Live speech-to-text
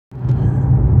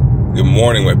Good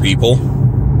morning, my people.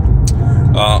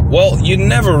 Well, you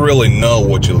never really know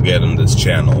what you'll get on this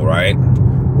channel, right?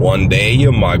 One day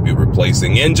you might be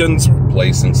replacing engines,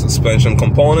 replacing suspension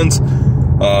components,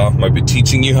 might be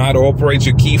teaching you how to operate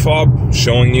your key fob,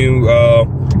 showing you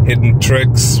hidden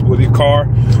tricks with your car.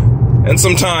 And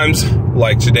sometimes,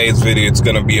 like today's video, it's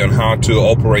going to be on how to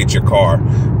operate your car.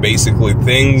 Basically,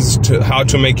 how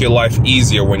to make your life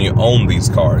easier when you own these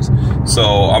cars. So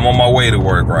I'm on my way to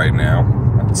work right now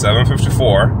at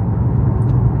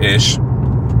 7:54-ish.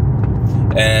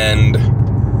 And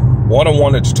what I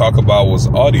wanted to talk about was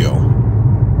audio.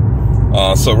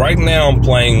 So right now I'm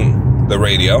playing the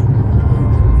radio.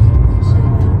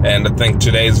 And I think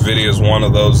today's video is one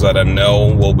of those that I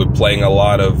know will be playing a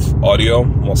lot of audio,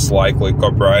 most likely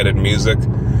copyrighted music.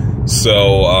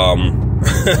 So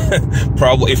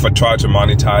probably if I tried to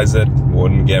monetize it,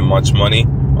 wouldn't get much money.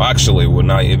 Actually, would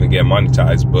not even get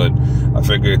monetized, but I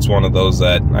figure it's one of those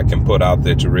that I can put out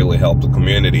there to really help the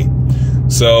community.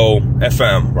 So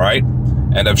FM, right?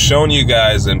 And I've shown you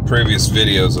guys in previous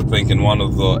videos, I think in one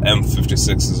of the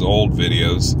M56's old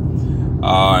videos,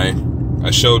 I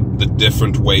showed the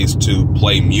different ways to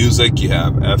play music. You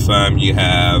have FM, you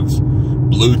have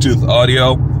Bluetooth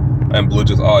audio, and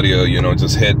Bluetooth audio, you know,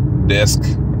 just hit disc,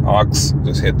 aux,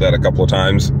 just hit that a couple of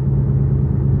times,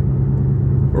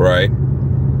 right?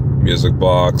 Music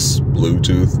box,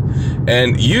 Bluetooth.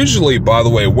 And usually, by the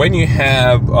way, when you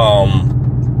have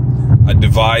a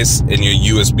device in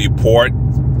your USB port,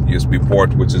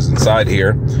 which is inside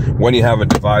here, when you have a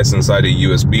device inside a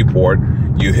USB port,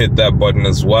 you hit that button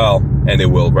as well, and it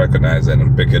will recognize it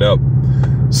and pick it up.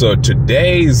 So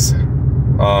today's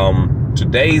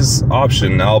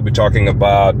option, I'll be talking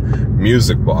about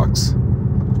music box,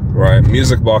 right?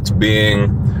 Music box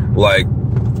being like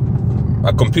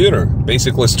a computer,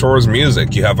 basically stores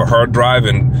music. You have a hard drive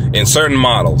in certain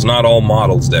models, not all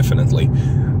models definitely,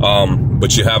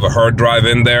 but you have a hard drive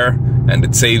in there and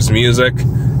it saves music.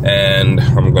 And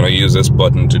I'm gonna use this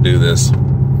button to do this.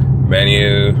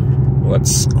 Menu,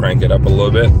 let's crank it up a little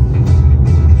bit.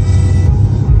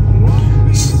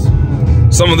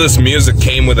 Some of this music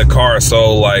came with the car,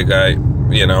 so like I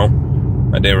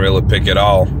didn't really pick it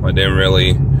all. But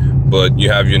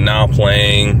you have your now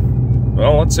playing.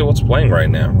 Well, let's see what's playing right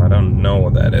now. I don't know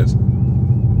what that is.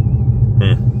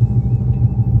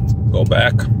 Go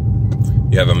back.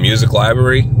 You have a music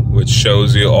library, which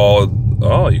shows you all.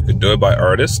 Oh, you could do it by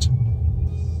artist.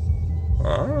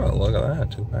 Oh, look at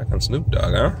that. Tupac and Snoop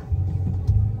Dogg, huh?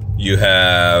 You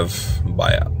have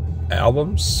by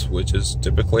albums, which is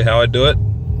typically how I do it.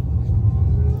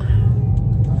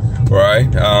 Right?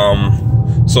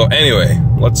 So anyway,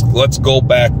 let's go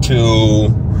back to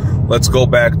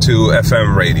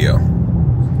FM radio.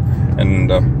 And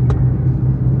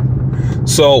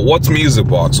so what's Music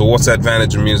Box? So what's the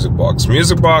advantage of Music Box?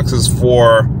 Music Box is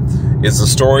a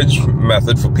storage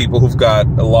method for people who've got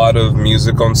a lot of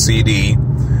music on CD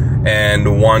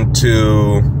and want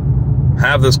to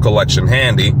have this collection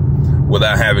handy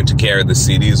without having to carry the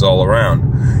CDs all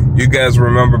around. You guys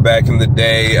remember back in the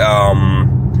day,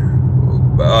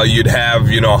 you'd have,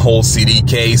 a whole CD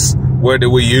case. Where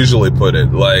do we usually put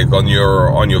it? Like on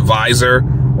your visor,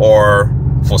 or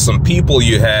for some people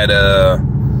you had a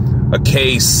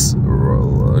case.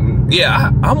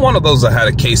 Yeah, I'm one of those that had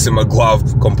a case in my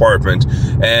glove compartment,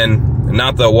 and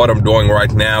not that what I'm doing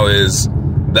right now is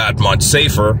that much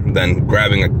safer than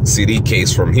grabbing a CD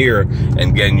case from here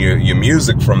and getting your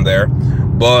music from there,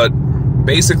 but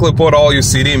basically put all your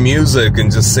CD music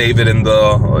and just save it in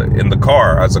the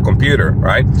car as a computer,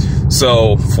 right?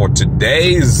 So for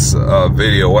today's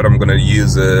video, what I'm gonna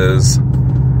use is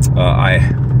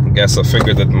I guess I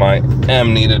figured that my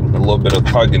M needed a little bit of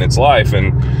tug in its life,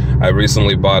 and I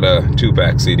recently bought a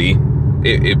 2-pack CD.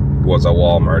 It was at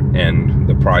Walmart, and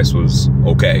the price was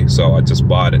okay, so I just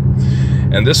bought it.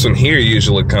 And this one here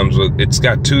usually comes with, it's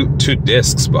got two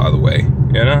discs, by the way.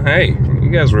 Hey, you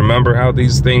guys remember how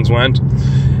these things went?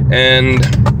 And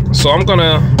so I'm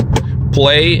gonna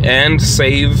play and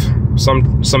save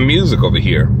some music over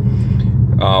here.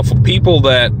 For people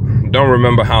that don't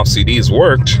remember how CDs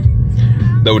worked,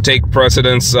 that would take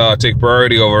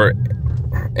priority over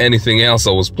anything else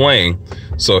I was playing.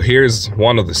 So here's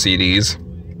one of the CDs.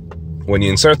 When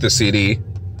you insert the CD,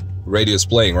 radio's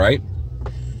playing, right?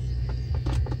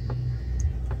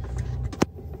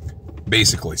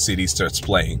 Basically, CD starts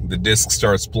playing. The disc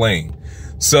starts playing.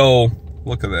 So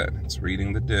look at that. It's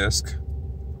reading the disc.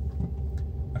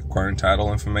 Acquiring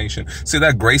title information. See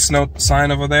that Gracenote sign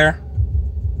over there?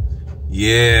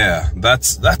 Yeah,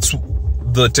 that's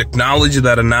the technology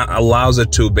that allows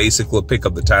it to basically pick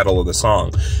up the title of the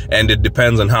song. And it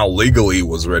depends on how legally it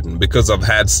was written, because I've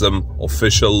had some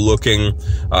official looking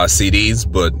CDs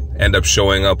but end up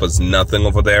showing up as nothing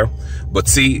over there. But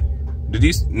see, did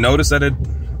you notice that it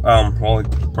well,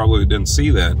 you probably didn't see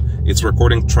that it's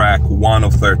recording track 1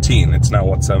 of 13. It's now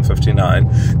what,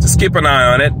 7:59. Just keep an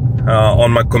eye on it.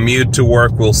 On my commute to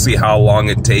work, we'll see how long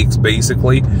it takes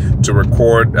basically to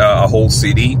record a whole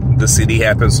CD. The CD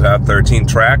happens to have 13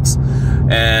 tracks,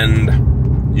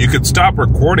 and you could stop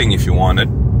recording if you wanted,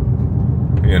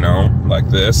 you know, like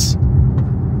this,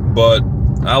 but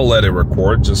I'll let it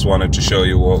record. Just wanted to show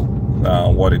you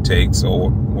what it takes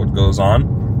or what goes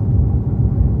on.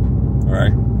 All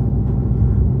right,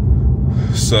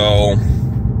 so oh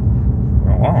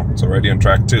wow, it's already on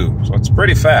track 2, so it's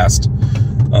pretty fast.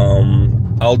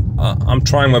 I'm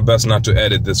trying my best not to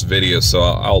edit this video, so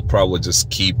I'll probably just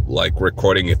keep like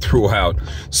recording it throughout.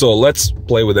 So let's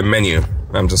play with the menu.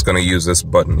 I'm just gonna use this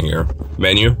button here.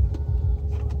 Menu,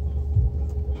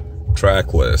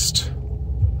 track list,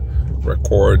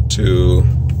 record to.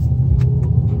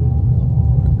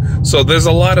 So there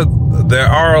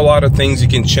are a lot of things you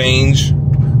can change.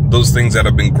 Those things that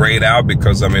have been grayed out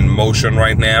because I'm in motion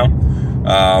right now.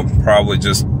 Probably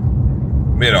just,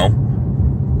 you know,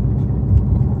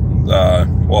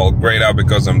 well, grayed out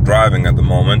because I'm driving at the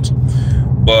moment,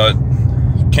 but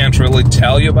can't really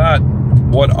tell you about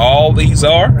what all these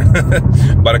are.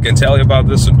 But I can tell you about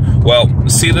this one. Well,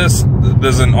 see this?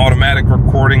 There's an automatic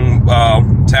recording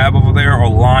tab over there, or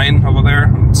line over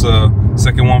there. It's a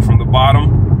second one from the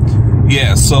bottom.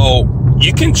 Yeah, so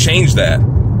you can change that.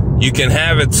 You can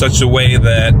have it such a way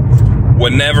that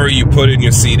whenever you put in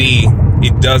your CD,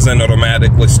 it doesn't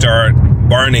automatically start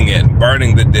burning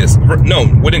the disc. No,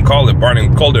 we didn't call it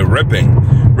burning, we called it ripping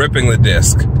the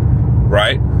disc,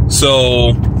 right?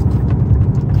 So,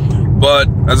 but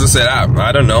as I said,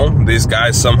 I don't know, these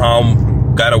guys somehow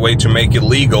got a way to make it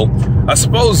legal. I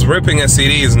suppose ripping a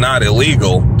CD is not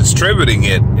illegal. Distributing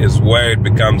it is where it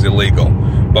becomes illegal.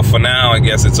 But for now, I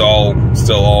guess it's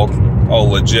still all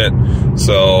legit.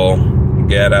 So,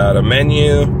 get out of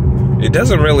menu. It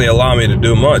doesn't really allow me to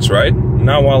do much, right?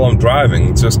 Not while I'm driving.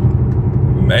 It's just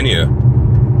menu.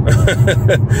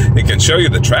 It can show you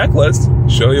the track list,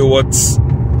 show you what's.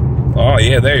 Oh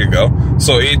yeah, there you go.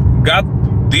 So it got,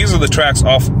 these are the tracks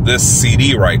off this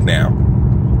CD right now.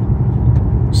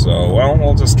 So well,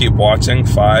 we'll just keep watching.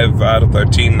 5 out of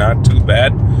 13, not too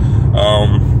bad.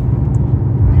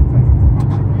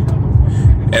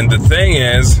 And the thing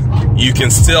is, you can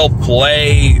still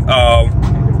play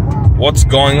what's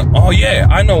going on. Oh yeah,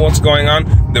 I know what's going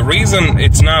on. The reason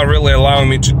it's not really allowing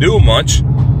me to do much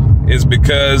is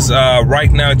because right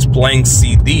now it's playing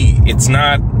CD. It's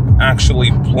not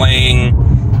actually playing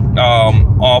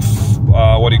off,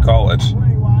 what do you call it?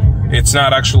 It's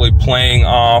not actually playing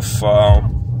off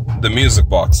the music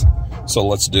box. So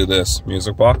let's do this,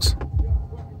 music box.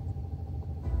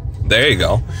 There you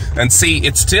go. And see,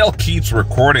 it still keeps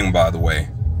recording, by the way.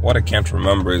 What I can't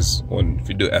remember is if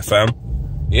you do FM.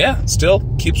 Yeah, it still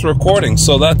keeps recording.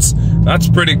 So that's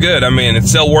pretty good. I mean, it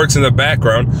still works in the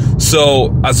background.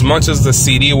 So as much as the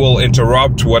CD will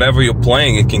interrupt whatever you're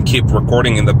playing, it can keep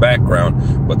recording in the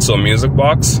background. But so music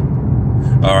box.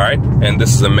 All right. And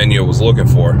this is the menu I was looking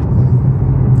for.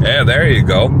 Yeah, there you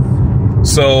go.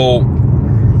 So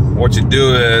what you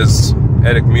do is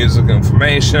edit music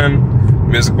information,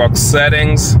 music box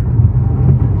settings,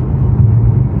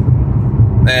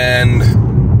 and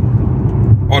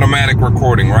automatic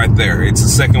recording right there. It's the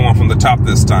second one from the top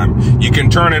this time. You can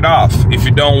turn it off if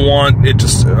you don't want it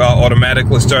to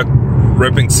automatically start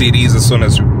ripping CDs as soon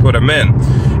as you put them in.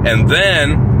 And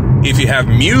then if you have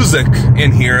music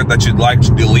in here that you'd like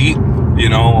to delete, you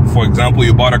know, for example,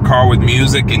 you bought a car with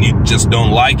music and you just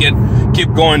don't like it,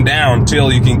 keep going down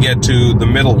till you can get to the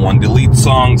middle one, delete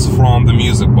songs from the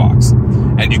music box.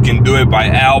 And you can do it by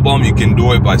album, you can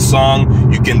do it by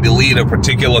song, you can delete a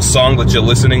particular song that you're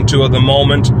listening to at the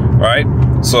moment, right?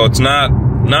 So it's not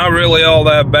really all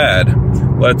that bad.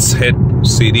 Let's hit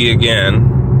CD again.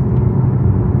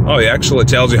 Oh, it actually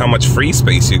tells you how much free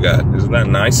space you got. Isn't that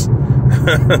nice?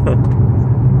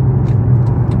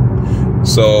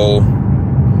 So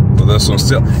for this one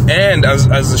still, and as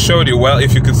I showed you, well,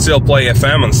 if you could still play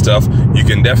FM and stuff, you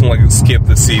can definitely skip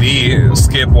the CD,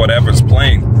 skip whatever's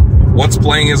playing. What's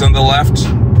playing is on the left,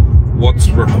 what's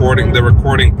recording, the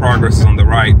recording progress is on the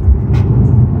right.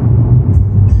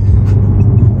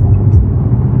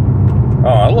 Oh,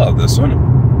 I love this one.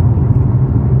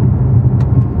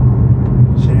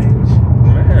 Change.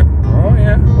 Man, oh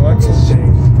yeah. Well,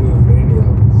 change to a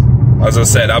radio. as I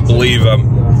said, I believe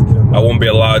I won't be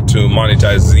allowed to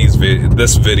monetize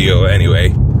this video anyway.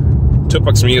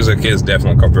 Tupac's music is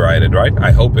definitely copyrighted, right?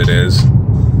 I hope it is.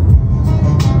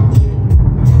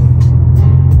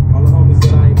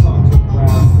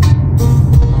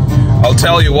 I'll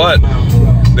tell you what,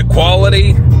 the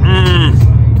quality,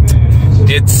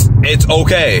 it's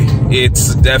okay.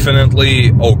 It's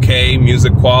definitely okay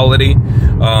music quality.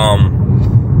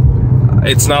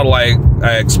 It's not like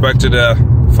I expected a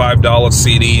 $5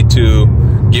 CD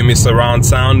to give me surround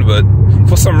sound, but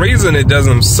for some reason it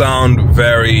doesn't sound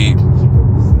very...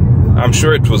 I'm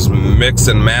sure it was mixed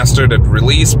and mastered at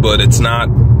release, but it's not...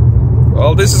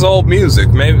 Well, this is old music,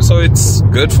 maybe, so it's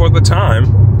good for the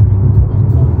time.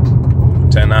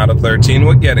 10 out of 13,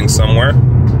 we're getting somewhere.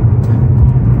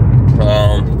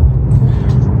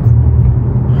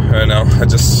 You know,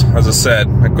 as I said,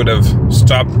 I could have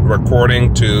stopped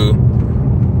recording to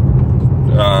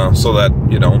so that,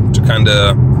 you know, to kind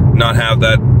of not have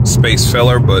that space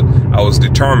filler, but I was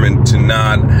determined to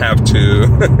not have to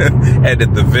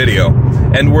edit the video.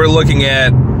 And we're looking at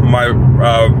my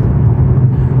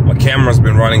camera's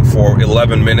been running for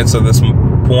 11 minutes at this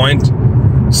point,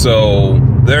 so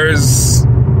there's,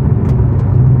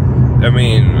 I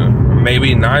mean,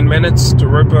 maybe 9 minutes to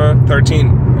rip a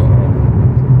 13.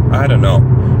 I don't know.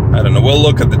 We'll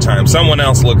look at the time. Someone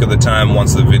else look at the time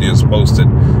once the video is posted,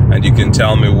 and you can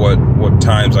tell me what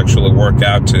times actually work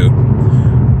out to.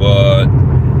 But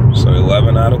so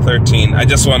 11 out of 13. I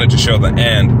just wanted to show the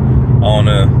end. I want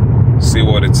to see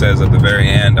what it says at the very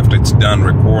end after it's done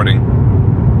recording.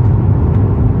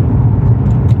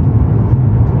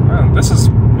 This is...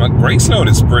 Gracenote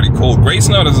is pretty cool.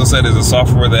 Gracenote, as I said, is a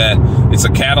software that it's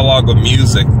a catalog of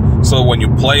music. So when you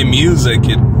play music,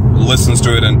 it listens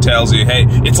to it and tells you, hey,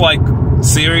 it's like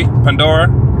Siri, Pandora,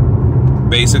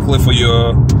 basically for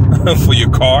your for your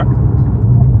car.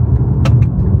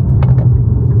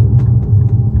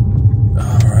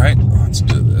 All right, let's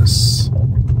do this.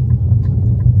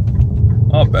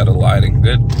 Oh, better lighting,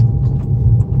 good.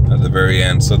 At the very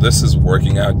end, so this is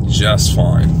working out just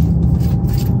fine.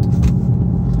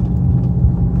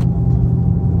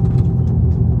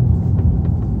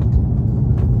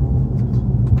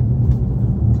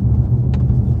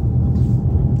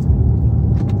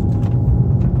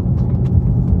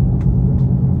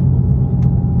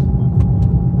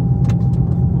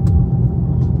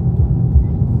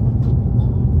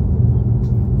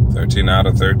 Out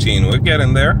of 13, we're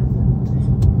getting there.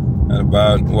 At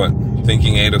about, what,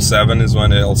 thinking 8 of 7 is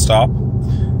when it'll stop.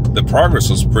 The progress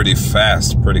was pretty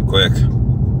fast, pretty quick.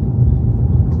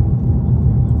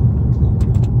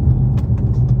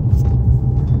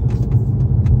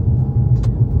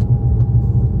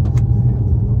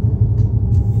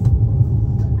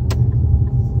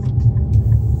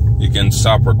 You can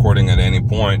stop recording at any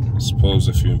point. I suppose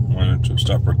if you wanted to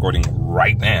stop recording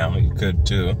right now, you could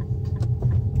too.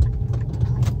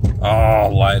 Oh,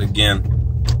 light again.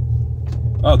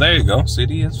 Oh, there you go.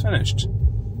 CD is finished.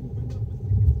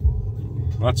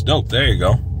 That's dope. There you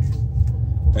go.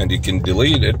 And you can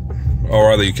delete it, or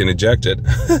rather you can eject it.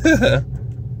 Let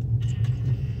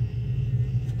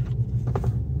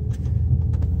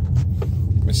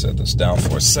me set this down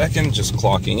for a second, just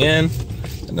clocking in.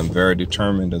 And I'm very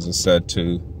determined, as I said,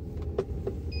 to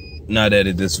not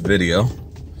edit this video.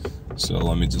 So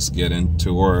let me just get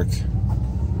into work.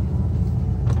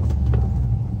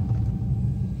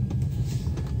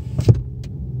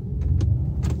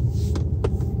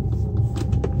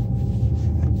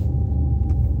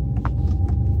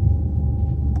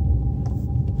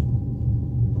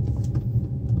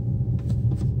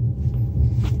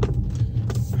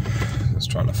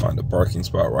 Trying to find a parking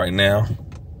spot right now.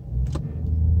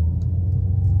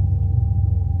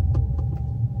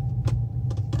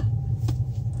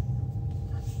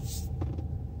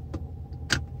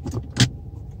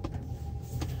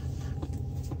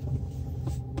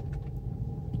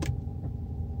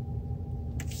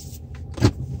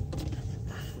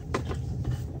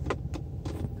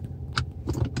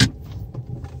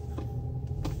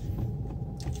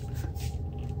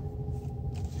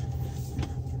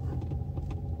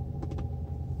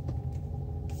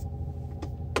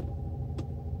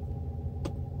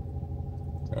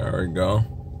 There we go.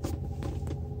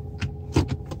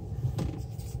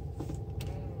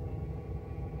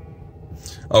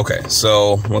 Okay,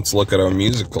 so let's look at our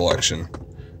music collection.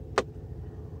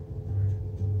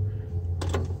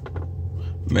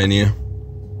 Menu.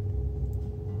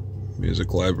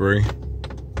 Music library.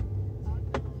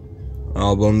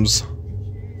 Albums.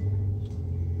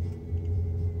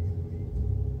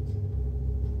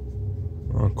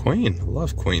 Oh, Queen. I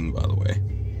love Queen, by the way.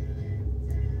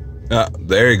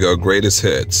 There you go, greatest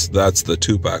hits. That's the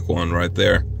 2-pack one right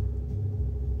there.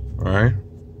 All right.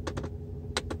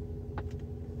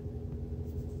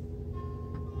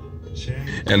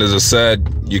 And as I said,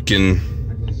 you can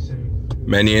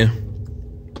menu,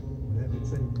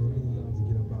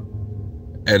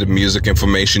 edit music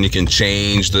information. You can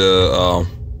change the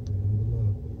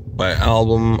by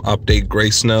album, update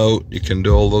Gracenote. You can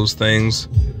do all those things.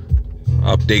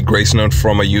 Update Gracenote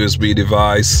from a USB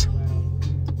device.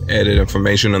 Edit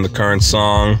information on the current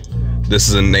song. This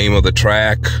is the name of the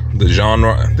track, the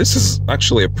genre. This is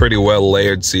actually a pretty well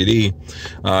layered CD.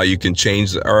 You can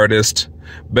change the artist.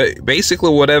 But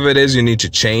basically, whatever it is you need to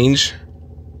change.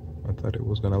 I thought it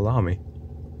was going to allow me.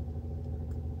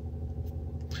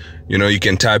 You know, you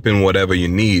can type in whatever you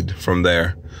need from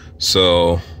there.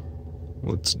 So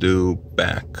let's do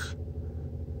back.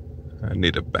 I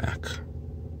need a back.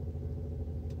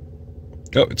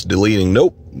 Oh, it's deleting.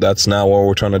 Nope, that's not what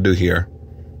we're trying to do here.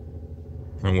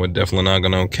 And we're definitely not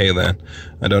going to okay that.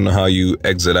 I don't know how you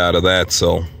exit out of that.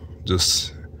 So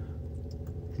just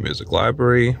music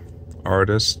library,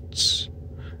 artists,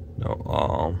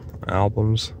 no,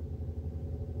 albums.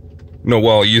 No,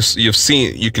 well, you've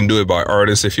seen, you can do it by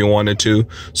artist if you wanted to.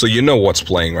 So you know what's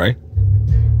playing, right?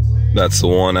 That's the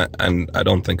one, and I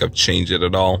don't think I've changed it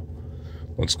at all.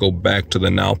 Let's go back to the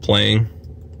now playing.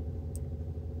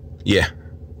 Yeah.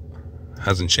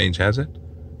 Hasn't changed, has it?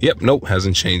 Yep, nope,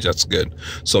 hasn't changed. That's good.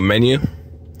 So menu,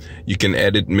 you can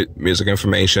edit music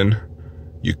information.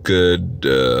 You could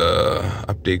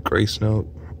update Gracenote.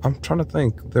 I'm trying to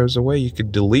think. There's a way you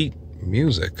could delete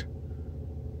music.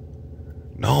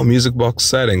 No, music box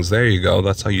settings. There you go.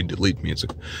 That's how you delete music.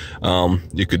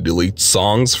 You could delete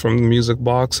songs from the music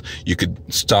box. You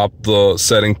could stop the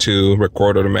setting to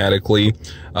record automatically.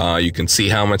 You can see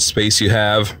how much space you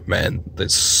have. Man,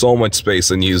 there's so much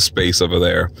space, unused space over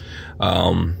there.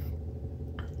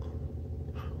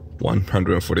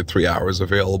 143 hours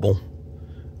available.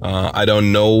 I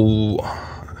don't know.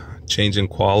 Changing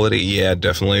quality. Yeah,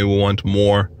 definitely want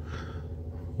more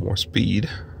speed,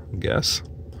 I guess.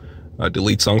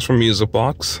 Delete songs from music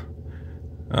box.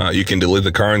 You can delete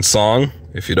the current song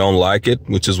if you don't like it,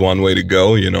 which is one way to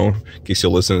go, you know, in case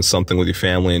you're listening to something with your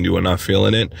family and you are not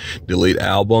feeling it. Delete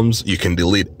albums. You can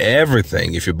delete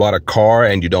everything. If you bought a car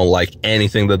and you don't like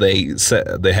anything that they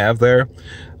have there,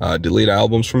 delete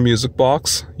albums from music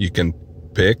box. You can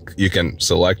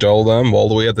select all of them all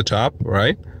the way at the top,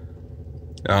 right?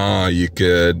 You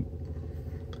could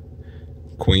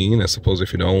Queen, I suppose,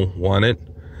 if you don't want it.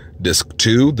 Disc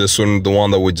 2, this one, the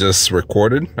one that we just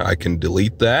recorded, I can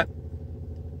delete that.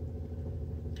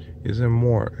 Is there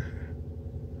more?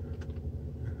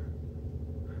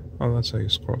 Oh, that's how you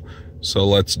scroll. So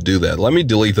let's do that. Let me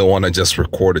delete the one I just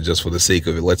recorded just for the sake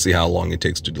of it. Let's see how long it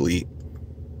takes to delete.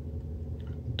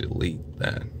 Delete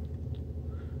that.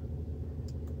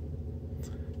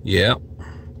 Yeah.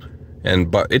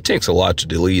 But it takes a lot to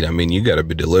delete. I mean, you got to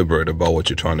be deliberate about what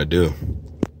you're trying to do.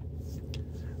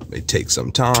 It takes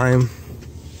some time.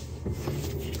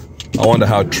 I wonder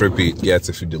how trippy it gets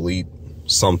if you delete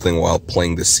something while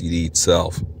playing the CD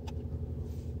itself.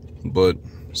 But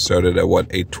started at what,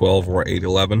 812 or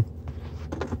 811?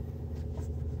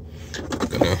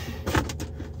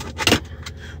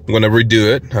 I'm gonna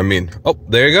redo it. I mean, oh,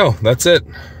 there you go. That's it.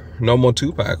 No more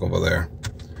 2-pack over there.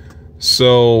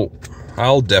 So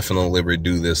I'll definitely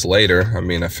redo this later. I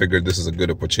mean, I figured this is a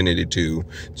good opportunity to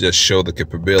just show the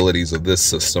capabilities of this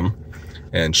system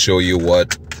and show you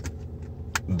what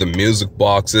the music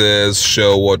box is,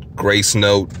 show what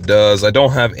Gracenote does. I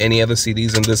don't have any other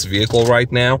CDs in this vehicle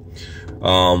right now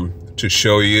to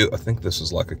show you. I think this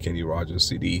is like a Kenny Rogers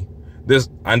CD.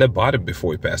 And I bought it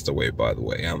before he passed away, by the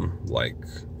way. I'm like,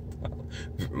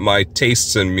 my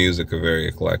tastes in music are very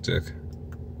eclectic.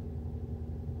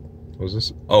 Was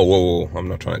this? Oh, whoa, I'm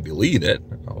not trying to delete it.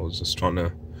 I was just trying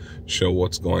to show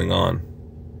what's going on.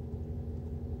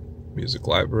 Music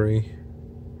library.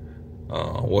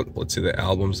 Let's see the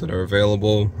albums that are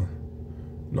available.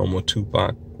 No more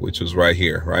 2-pack, which is right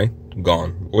here, right?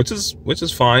 Gone, which is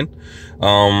fine.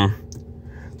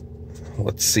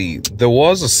 Let's see. There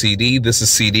was a CD. This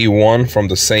is CD 1 from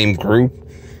the same group.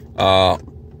 I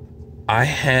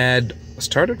had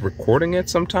started recording it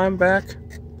some time back.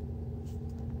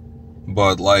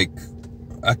 But like,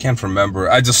 I can't remember.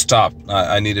 I just stopped.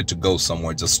 I needed to go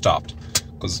somewhere. Just stopped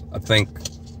because I think,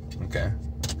 okay,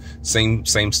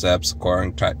 same steps.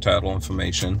 Acquiring title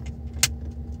information.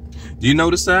 Do you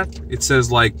notice that it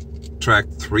says like track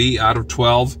 3 out of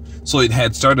 12? So it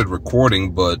had started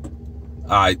recording, but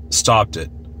I stopped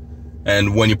it.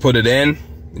 And when you put it in,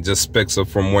 it just picks up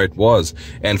from where it was.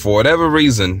 And for whatever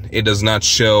reason, it does not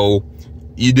show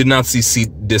you did not see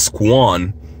disc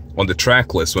 1 on the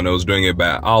track list when it was doing it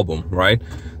by album, right?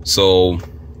 So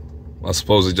I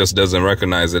suppose it just doesn't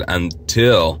recognize it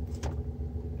until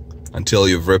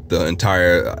you've ripped the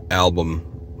entire album.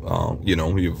 You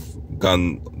know, you've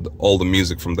gotten all the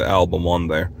music from the album on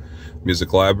there.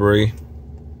 Music library.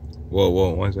 Whoa,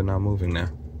 why is it not moving now?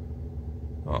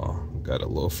 Oh, got a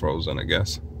little frozen, I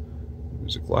guess.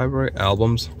 Music library,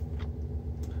 albums.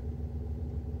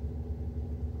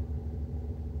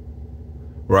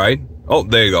 Right? Oh,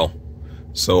 there you go.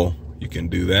 So you can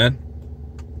do that.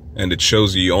 And it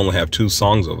shows you only have 2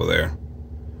 songs over there.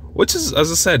 Which is,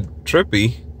 as I said,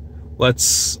 trippy.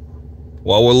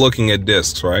 While we're looking at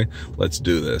discs, right? Let's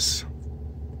do this.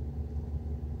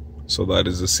 So that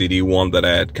is the CD one that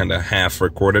I had kind of half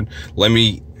recorded. Let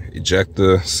me eject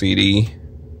the CD.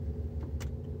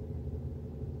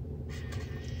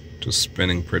 Just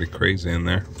spinning pretty crazy in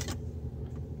there.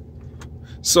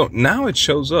 So now it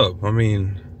shows up. I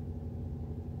mean,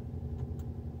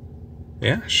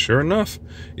 yeah, sure enough,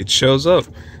 it shows up.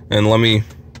 And let me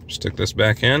stick this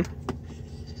back in.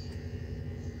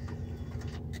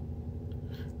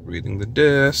 Reading the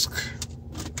disc.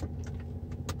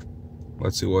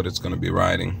 Let's see what it's going to be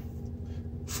writing.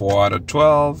 4 out of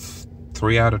 12,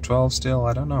 3 out of 12 still,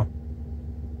 I don't know.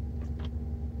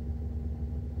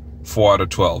 4 out of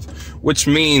 12, which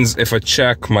means if I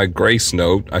check my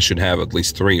Gracenote, I should have at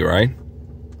least 3, right?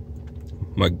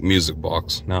 My music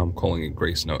box. Now I'm calling it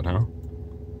Gracenote, huh?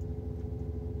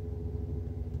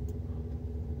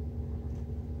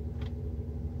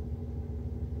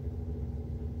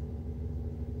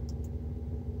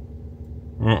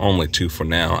 Only 2 for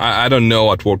now. I don't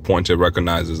know at what point it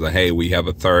recognizes that, hey, we have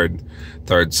a third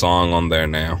song on there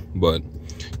now. But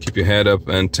Keep Your Head Up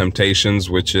and Temptations,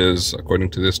 which is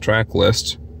according to this track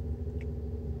list.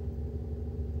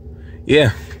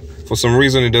 Yeah, for some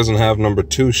reason it doesn't have number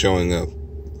 2 showing up.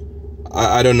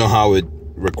 I don't know how it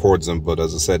records them, but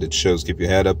as I said, it shows Keep Your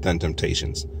Head Up, then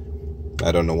Temptations.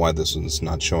 I don't know why this one's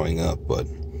not showing up, but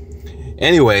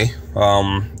anyway,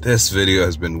 this video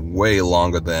has been way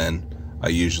longer than I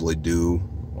usually do,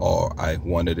 or I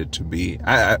wanted it to be.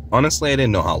 I honestly, I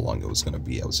didn't know how long it was going to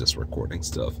be. I was just recording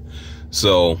stuff.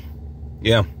 So,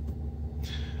 yeah.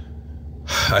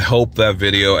 I hope that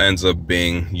video ends up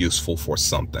being useful for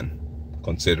something,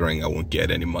 considering I won't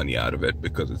get any money out of it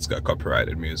because it's got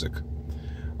copyrighted music.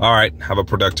 All right, have a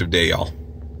productive day, y'all.